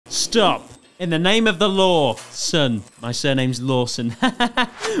Stop! In the name of the law, son. My surname's Lawson.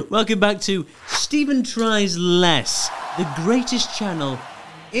 Welcome back to Stephen Tries Less, the greatest channel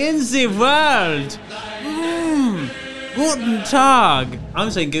in the world. Guten Tag.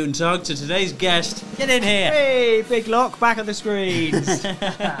 I'm saying Guten Tag to today's guest. Get in here. Hey, Big Lock, back on the screens.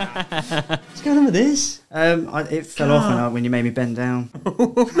 What's going on with this? It fell off when you made me bend down.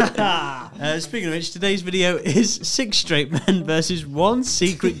 Speaking of which, today's video is 6 straight men versus 1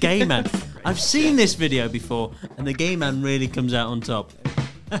 secret gay man. I've seen this video before, and the gay man really comes out on top.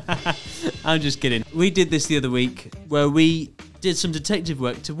 I'm just kidding. We did this the other week, where we did some detective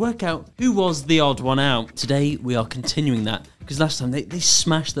work to work out who was the odd one out. Today, we are continuing that, because last time they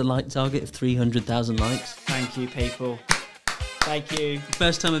smashed the like target of 300,000 likes. Thank you, people. Thank you.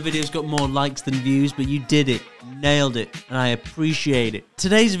 First time a video's got more likes than views, but you did it. Nailed it. And I appreciate it.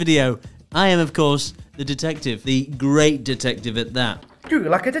 Today's video, I am, of course, the detective. The great detective at that. You look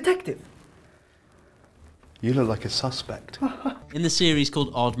like a detective. You look like a suspect. In the series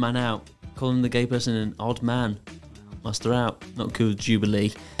called Odd Man Out, calling the gay person an odd man. Whilst they're out. Not cool,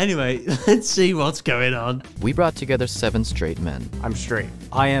 Jubilee. Anyway, let's see what's going on. We brought together 7 straight men. I'm straight.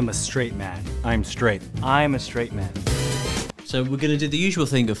 I am a straight man. I'm straight. I'm a straight man. So we're going to do the usual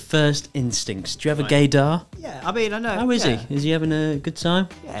thing of first instincts. Do you have a gaydar? Yeah, I mean, I know. How is he? Is he having a good time?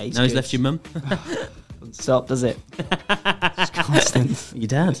 Yeah, he's Now he's good. left your mum? Doesn't stop, does it? It's constant. Your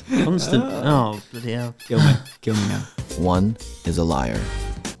dad? Constant. Oh, bloody hell. Kill me. Kill me now. 1 is a liar.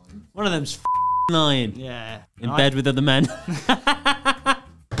 One of them's lying. Yeah. In bed with other men.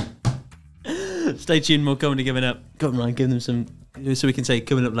 Stay tuned, more comedy coming up. Go on, Ryan, give them some, so we can say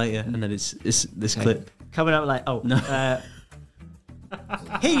coming up later, and then it's this clip. Coming up like, oh. No.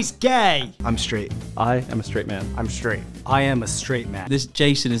 He's gay. I'm straight. I am a straight man. I'm straight. I am a straight man. This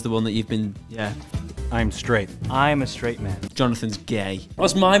Jason is the one that you've been, Yeah. I'm straight. I'm a straight man. Jonathan's gay.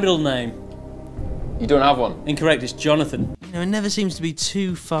 What's my middle name? You don't have one? Incorrect, it's Jonathan. You know, it never seems to be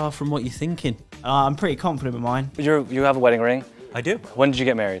too far from what you're thinking. I'm pretty confident with mine. You have a wedding ring? I do. When did you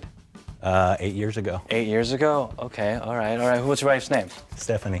get married? 8 years ago. 8 years ago? Okay, all right. What's your wife's name?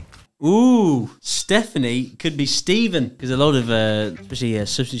 Stephanie. Ooh, Stephanie could be Stephen, because a lot of, especially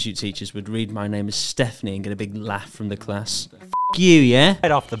substitute teachers, would read my name as Stephanie and get a big laugh from the class. F you, yeah?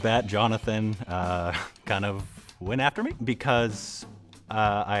 Right off the bat, Jonathan kind of went after me because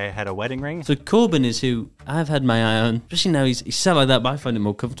I had a wedding ring. So Corbin is who I've had my eye on, especially now he's set like that, but I find it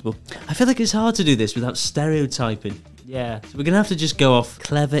more comfortable. I feel like it's hard to do this without stereotyping. Yeah. So we're going to have to just go off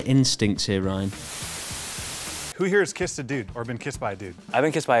clever instincts here, Ryan. Who here has kissed a dude or been kissed by a dude? I've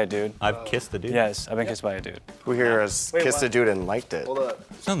been kissed by a dude. I've kissed the dude. Yes, I've been kissed by a dude. Who here has kissed a dude and liked it?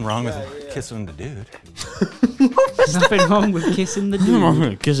 There's nothing wrong with kissing the dude. There's nothing wrong with kissing the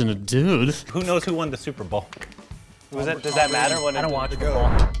dude. Kissing a dude. Who knows who won the Super Bowl? Does that matter? I don't watch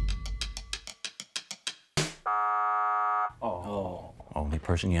football. Only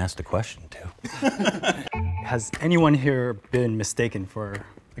person you asked a question to. Has anyone here been mistaken for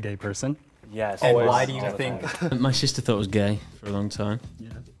a gay person? Yes. And always. why do you think? My sister thought I was gay for a long time.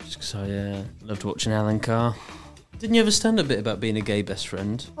 Yeah. Just because I loved watching Alan Carr. Didn't you ever stand a bit about being a gay best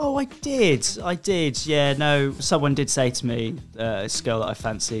friend? Oh, I did. Yeah, no, someone did say to me, this girl that I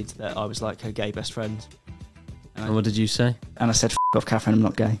fancied, that I was like her gay best friend. And what did you say? And I said, F off, Catherine, I'm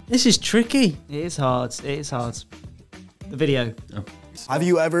not gay. This is tricky. It is hard. It is hard. The video. Oh. Have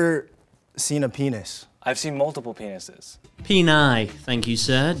you ever seen a penis? I've seen multiple penises. Peni, thank you,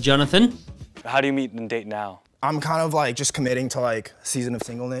 sir. Jonathan? How do you meet and date now? I'm kind of like just committing to like a season of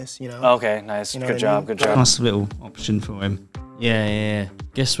singleness, you know? Okay, nice. You know Good what I mean? job, good job. Nice little option for him. Yeah.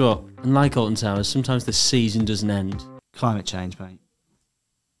 Guess what? Unlike Alton Towers, sometimes the season doesn't end. Climate change, mate.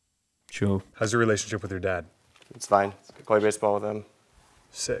 Sure. How's your relationship with your dad? It's fine. Play baseball with him.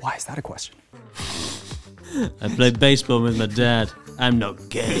 Sick. Why is that a question? I played baseball with my dad. I'm not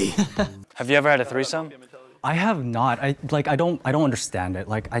gay. Have you ever had a threesome? I have not. I don't understand it.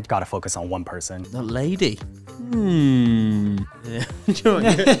 Like, I gotta focus on one person. That lady. Yeah.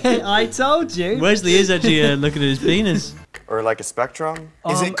 I told you. Wesley is actually looking at his penis. Or like a spectrum?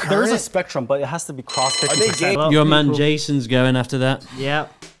 Is it There is current? a spectrum, but it has to be cross 50%. Are they gay? Well, Your man people- Jason's going after that.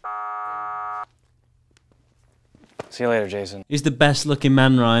 Yep. See you later, Jason. He's the best looking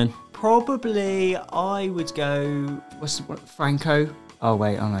man, Ryan. Probably, I would go, what, Franco? Oh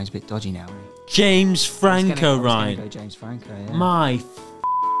wait, oh no, he's a bit dodgy now, isn't he? James I was Franco, gonna Ryan. go James Franco, yeah. My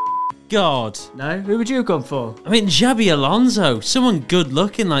God. No? Who would you have gone for? I mean, Xabi Alonso. Someone good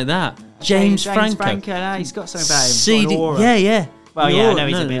looking like that. James Franco. No, he's got something about him. He's got CD. an aura. Yeah. Well, The yeah, aura, no,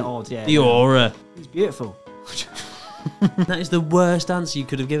 he's no, a bit odd, yeah. The aura. He's beautiful. That is the worst answer you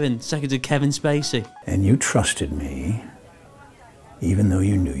could have given. Second to Kevin Spacey. And you trusted me even though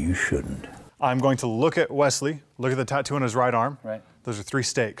you knew you shouldn't. I'm going to look at Wesley, look at the tattoo on his right arm. Right. Those are 3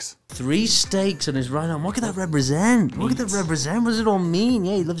 stakes. 3 stakes on his right arm. What could that represent? What could that represent? What does it all mean?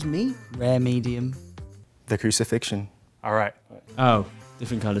 Yeah, he loves meat. Rare medium. The crucifixion. All right. Oh,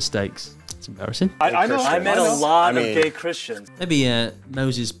 different kind of stakes. It's embarrassing. I know. I met a lot of gay Christians. Maybe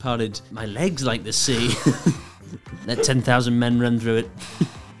Moses parted my legs like the sea. Let 10,000 men run through it.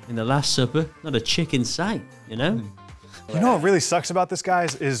 In the Last Supper, not a chick in sight, you know? You know what really sucks about this,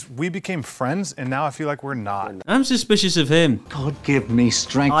 guys, is we became friends, and now I feel like we're not. I'm suspicious of him. God give me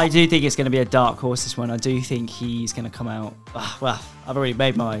strength. I do think it's going to be a dark horse, this one. I do think he's going to come out. Well, I've already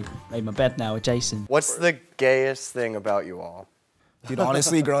made my bed now with Jason. What's the gayest thing about you all? Dude,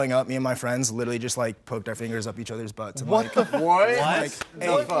 honestly, growing up, me and my friends literally just like poked our fingers up each other's butts. What the what? Like,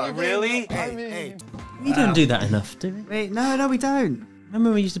 hey, Really? hey. We don't do that enough, do we? Wait, no, we don't. Remember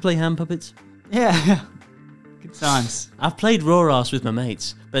when we used to play hand puppets? Yeah. Good times. I've played raw ass with my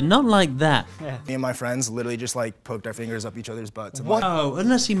mates, but not like that. Yeah. Me and my friends literally just like poked our fingers up each other's butts. What? Oh,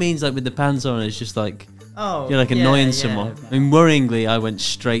 unless he means like with the pants on, it's just like, oh, you're like annoying someone. I mean, worryingly, I went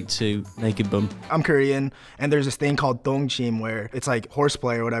straight to naked bum. I'm Korean, and there's this thing called dongchim where it's like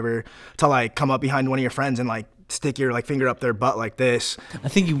horseplay or whatever to like come up behind one of your friends and like stick your like finger up their butt like this. I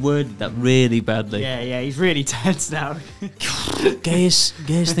think you worded that really badly. Yeah, he's really tense now. Gayest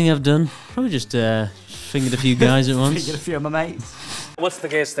thing I've done? Probably just fingered a few guys at once. Fingered a few of my mates. What's the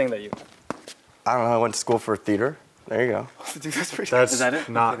gayest thing that you? I don't know, I went to school for theater. There you go. That's Is that it?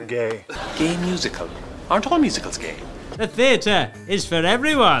 not gay. Gay musical. Aren't all musicals gay? The theatre is for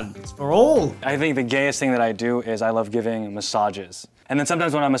everyone. It's for all. I think the gayest thing that I do is I love giving massages. And then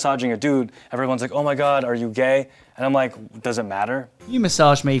sometimes when I'm massaging a dude, everyone's like, oh my God, are you gay? And I'm like, does it matter? You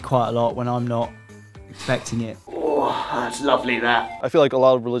massage me quite a lot when I'm not expecting it. Oh, that's lovely, that. I feel like a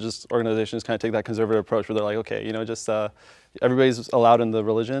lot of religious organizations kind of take that conservative approach where they're like, okay, you know, just everybody's allowed in the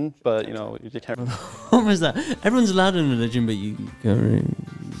religion, but you know, you can't. What was that? Everyone's allowed in religion, but you can't.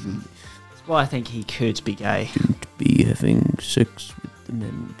 That's why I think he could be gay. Don't be having sex with the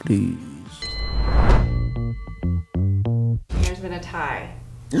men, please. There's been a tie.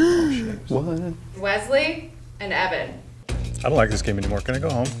 What? Wesley and Evan. I don't like this game anymore. Can I go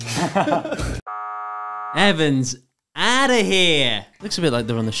home? Evans, out of here. Looks a bit like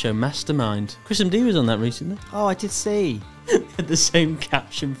they're on the show Mastermind. Chris MD was on that recently. Oh, I did see. Had the same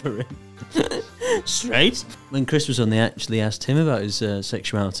caption for him. Straight. When Chris was on, they actually asked him about his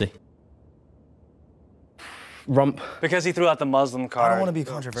sexuality. Rump. Because he threw out the Muslim card. I don't want to be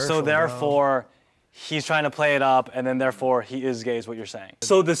controversial. So therefore, he's trying to play it up, and then therefore he is gay is what you're saying.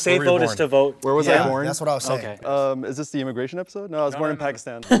 So the safe vote is to vote. Where was I born? That's what I was saying. Okay. Is this the immigration episode? No, I was born in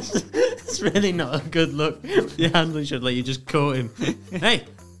Pakistan. It's really not a good look. The handler should let you just caught him. Hey,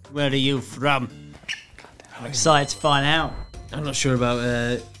 where are you from? I'm excited to find out. I'm not sure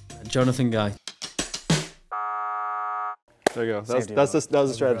about Jonathan guy. There you go. That was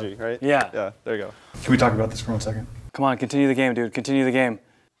the strategy, right? Yeah. Yeah, there you go. Can we talk about this for 1 second? Come on, continue the game, dude. Continue the game. Do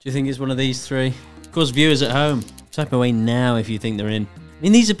you think it's one of these three? Of course, viewers at home, type away now if you think they're in. I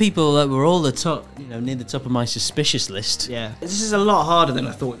mean, these are people that were all the top, you know, near the top of my suspicious list. Yeah. This is a lot harder than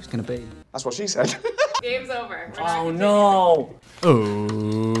I thought it was going to be. That's what she said. Game's over. Oh no!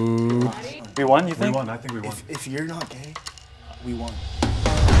 Oh. We won, you think? We won. I think we won. If you're not gay, we won.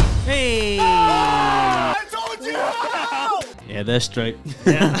 Hey! I told you! Yeah, they're straight.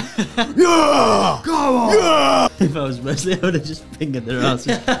 Yeah! Yeah! Go on! Yeah! If I was Wesley, I would have just fingered their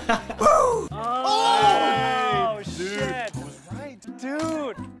asses. Oh, shit! I was right,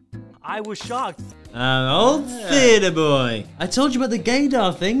 dude. I was shocked. Old theatre boy. I told you about the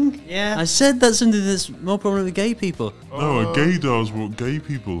gaydar thing. Yeah. I said that's something that's more prominent with gay people. No, a gaydar's what gay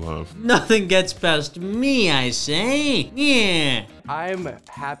people have. Nothing gets past me, I say. Yeah. I'm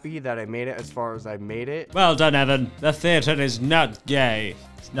happy that I made it as far as I made it. Well done, Evan. The theatre is not gay.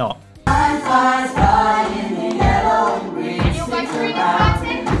 It's not.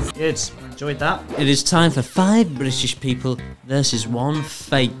 Good. Enjoyed that. It is time for 5 British people versus 1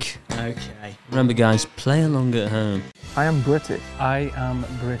 fake. Okay. Remember, guys, play along at home. I am British. I am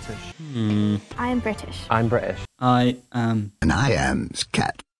British. I am British. I'm British. I am. And I am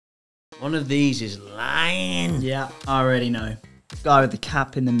cat. One of these is lying. Yeah, I already know. Guy with the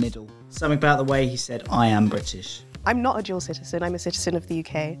cap in the middle. Something about the way he said, I am British. I'm not a dual citizen. I'm a citizen of the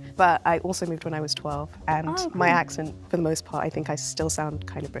UK, but I also moved when I was 12, and my accent, for the most part, I think I still sound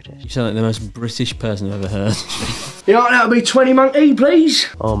kind of British. You sound like the most British person I've ever heard. You know what, that'll be 20 monkey, please.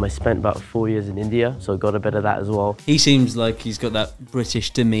 I spent about 4 years in India, so I got a bit of that as well. He seems like he's got that British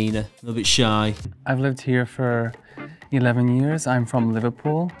demeanour, a little bit shy. I've lived here for 11 years. I'm from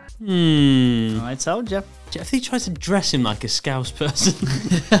Liverpool. I told you. Jeff, he tries to dress him like a Scouse person.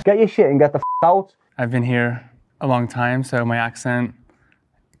 Get your shit and get the f out. I've been here a long time, so my accent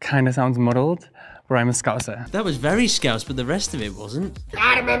kind of sounds muddled, but I'm a Scouser. That was very Scouse, but the rest of it wasn't.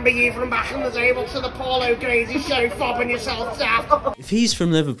 I remember you from back on the table to the polo crazy show, fobbing yourself down. If he's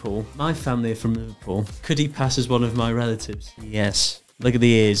from Liverpool, my family are from Liverpool, could he pass as one of my relatives? Yes. Look at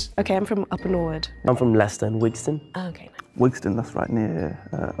the ears. Okay, I'm from Upper Norwood. I'm from Leicester and Wigston. Oh, okay. Wigston, that's right near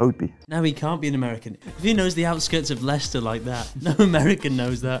Oadby. No, he can't be an American. If he knows the outskirts of Leicester like that, no American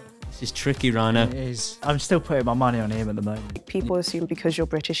knows that. This is tricky, Rhino. It is. I'm still putting my money on him at the moment. People assume because you're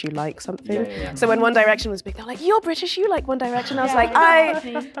British, you like something. So when One Direction was big, they're like, you're British, you like One Direction. I was like,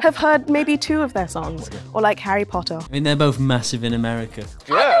 I have heard maybe 2 of their songs. Or like Harry Potter. I mean, they're both massive in America.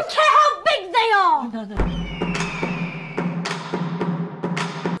 Yeah. I don't care how big they are!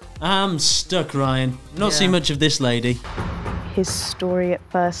 I'm stuck, Ryan. Not seen much of this lady. His story at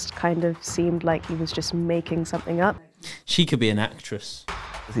first kind of seemed like he was just making something up. She could be an actress.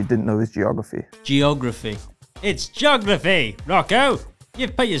 He didn't know his geography. Geography. It's geography, Rocco!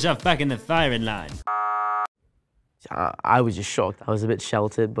 You've put yourself back in the firing line. I was just shocked. I was a bit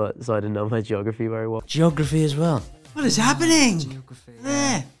sheltered, but so I didn't know my geography very well. Geography as well. What is happening? Geography.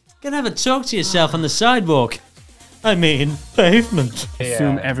 There. Gonna have a talk to yourself on the sidewalk. I mean, pavement.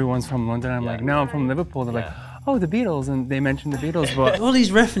 Assume everyone's from London. I'm like, no, I'm from Liverpool. They're like, oh, the Beatles, and they mentioned the Beatles, but... All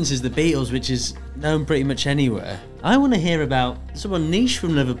these references, the Beatles, which is known pretty much anywhere. I want to hear about someone niche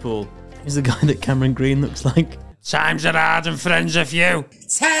from Liverpool. Who's the guy that Cameron Green looks like? Times are hard and friends are few.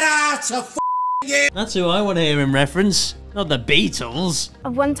 10 out of you! That's who I want to hear in reference, not the Beatles.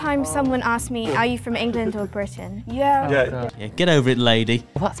 One time someone asked me, are you from England or Britain? Yeah, get over it, lady.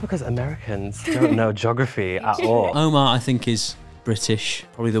 Well, that's because Americans don't know geography at all. Omar, I think, is British.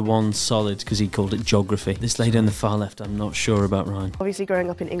 Probably the one solid, because he called it geography. This lady on the far left, I'm not sure about Ryan. Obviously, growing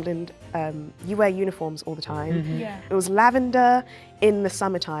up in England, you wear uniforms all the time. Yeah. It was lavender in the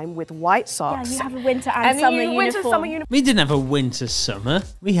summertime with white socks. Yeah, you have a winter and summer uniform. We didn't have a winter summer.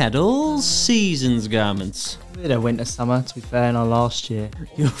 We had all seasons garments. We had a winter summer, to be fair, in our last year.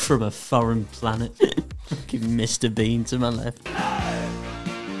 You're from a foreign planet. Fucking Mr. Bean to my left.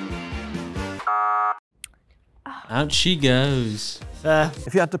 Out she goes.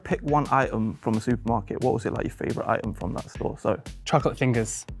 If you had to pick one item from a supermarket, what was it like your favourite item from that store? So chocolate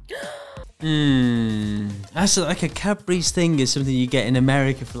fingers. That's like a Cadbury's thing is something you get in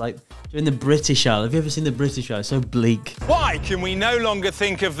America for like during the British Isle. Have you ever seen the British Isle? It's so bleak. Why can we no longer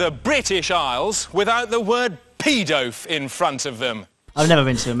think of the British Isles without the word pedof in front of them? I've never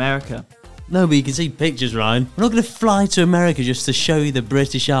been to America. No, but you can see pictures, Ryan. We're not going to fly to America just to show you the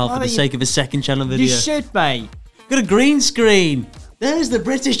British Isle for the sake of a second channel video. You should, mate. Got a green screen. There's the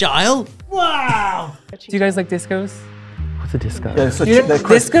British Isle. Wow. Do you guys like discos? What's a disco? Yeah, so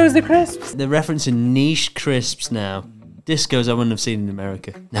discos, the crisps? They're referencing niche crisps now. Discos I wouldn't have seen in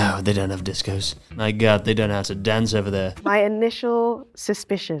America. No, they don't have discos. My God, they don't know how to dance over there. My initial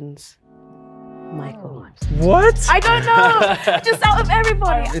suspicions, Michael. What? I don't know. Just out of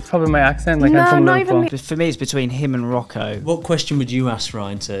everybody. It's probably my accent. Like No, I'm from not Liverpool. even For me, it's between him and Rocco. What question would you ask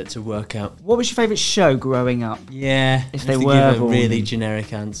Ryan to work out? What was your favourite show growing up? Yeah, If I they have to were give a really born.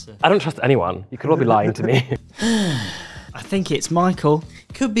 generic answer. I don't trust anyone. You could all be lying to me. I think it's Michael.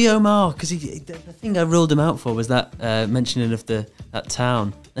 Could be Omar, because the thing I ruled him out for was that mentioning of that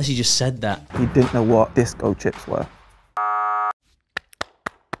town. Unless he just said that. he didn't know what disco chips were.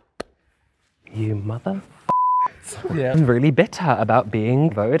 You mother. Yeah. I'm really bitter about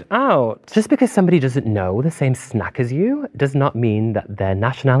being voted out. Just because somebody doesn't know the same snack as you does not mean that their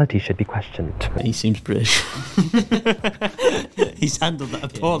nationality should be questioned. He seems British. He's handled that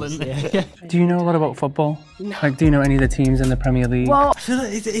appallingly. Do you know a lot about football? No. Like, do you know any of the teams in the Premier League? Well, I feel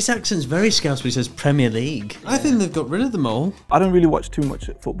like his accent's very Scouse, but he says Premier League. I think they've got rid of them all. I don't really watch too much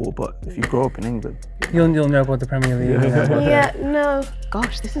football, but if you grow up in England... You'll know about the Premier League. Yeah, no.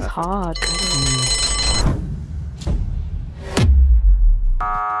 Gosh, this is hard.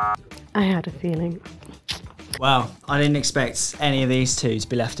 I had a feeling. Wow, I didn't expect any of these two to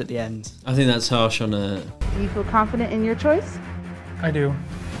be left at the end. I think that's harsh on a... Do you feel confident in your choice? I do.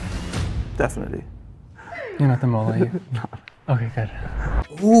 Definitely. You're not the mole, are you? No. Okay, good.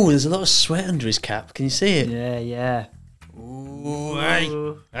 Ooh, there's a lot of sweat under his cap. Can you see it? Yeah. Ooh,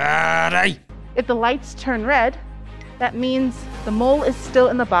 hey. If the lights turn red, that means the mole is still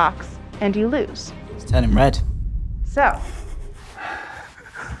in the box and you lose. It's turning red. So,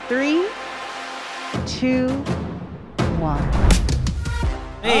 3, 2, 1.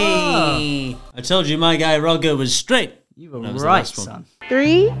 Hey! I told you my guy Rocco was straight. You were That was right, the last one. son.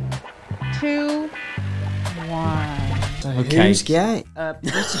 3, 2, 1. Okay. Who's gay?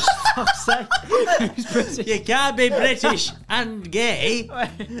 British, fuck's sake. Who's British? You can't be British and gay.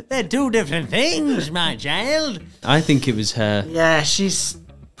 They're two different things, my child. I think it was her. Yeah, she's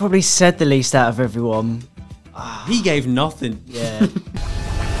probably said the least out of everyone. He gave nothing. Yeah.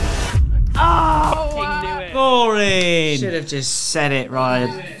 Boring. Should have just said it,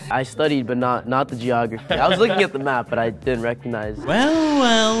 Ryan. I studied, but not the geography. I was looking at the map, but I didn't recognize.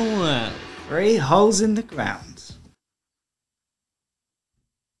 Well. 3 holes in the ground.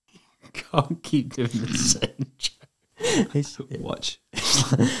 Can't keep doing the same joke. Watch.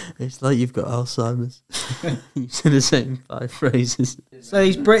 It's like you've got Alzheimer's. You say the same 5 phrases. So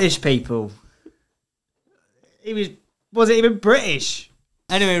these British people. He wasn't even British.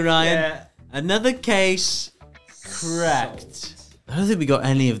 Anyway, Ryan, another case cracked. I don't think we got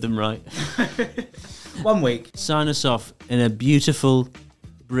any of them right. 1 week. Sign us off in a beautiful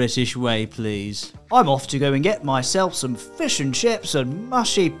British way, please. I'm off to go and get myself some fish and chips and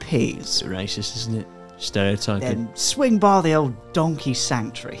mushy peas. It's racist, isn't it? Stereotyping. Then swing by the old donkey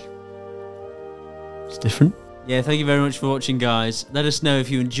sanctuary. It's different. Yeah, thank you very much for watching, guys. Let us know if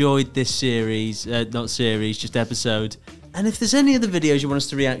you enjoyed this series, not series, just episode. And if there's any other videos you want us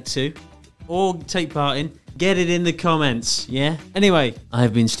to react to or take part in, get it in the comments, yeah? Anyway, I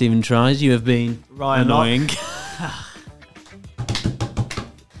have been Stephen Tries. You have been Ryan annoying.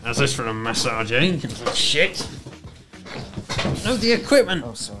 How's this for a massaging? Shit. No, the equipment.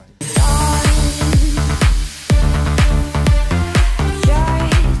 Oh, sorry.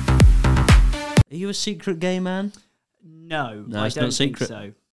 Are you a secret gay man? No, No, I it's don't not secret. think so.